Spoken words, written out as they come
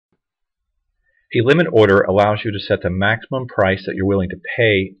A limit order allows you to set the maximum price that you're willing to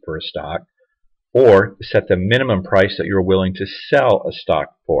pay for a stock, or set the minimum price that you're willing to sell a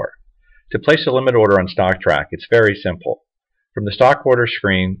stock for. To place a limit order on StockTrak, it's very simple. From the stock order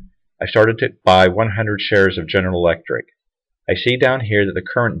screen, I started to buy 100 shares of General Electric. I see down here that the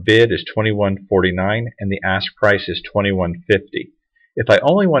current bid is $21.49 and the ask price is $21.50. If I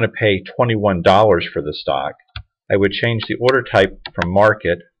only want to pay $21 for the stock, I would change the order type from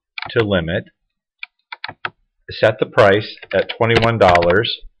market to limit, set the price at $21,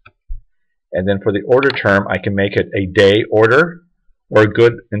 and then for the order term I can make it a day order, or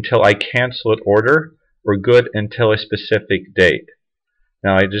good until I cancel it order, or good until a specific date.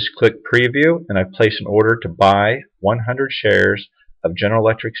 Now I just click preview and I place an order to buy 100 shares of General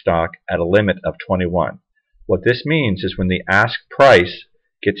Electric stock at a limit of 21. What this means is when the ask price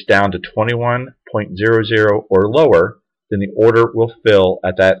gets down to 21.00 or lower, then the order will fill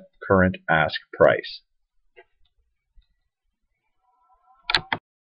at that current ask price.